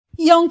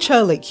young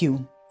child like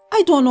you,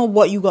 I don't know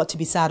what you got to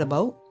be sad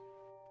about.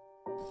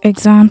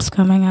 Exams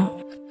coming up.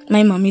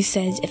 My mommy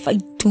says if I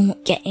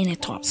don't get in a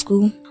top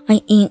school,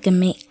 I ain't gonna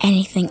make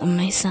anything of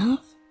myself.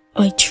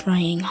 I'm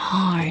trying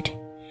hard,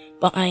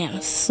 but I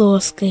am so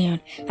scared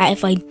that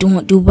if I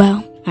don't do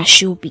well, that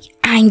she'll be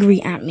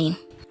angry at me.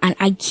 And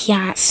I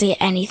can't say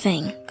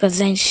anything, cause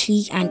then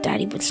she and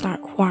daddy would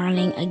start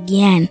quarreling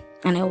again,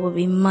 and it will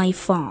be my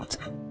fault.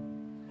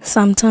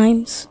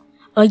 Sometimes,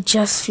 I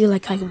just feel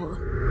like I will.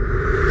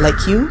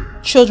 Like you,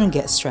 children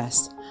get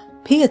stressed.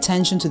 Pay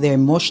attention to their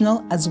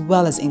emotional as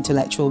well as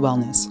intellectual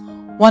wellness.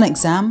 One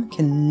exam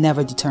can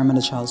never determine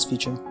a child's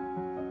future.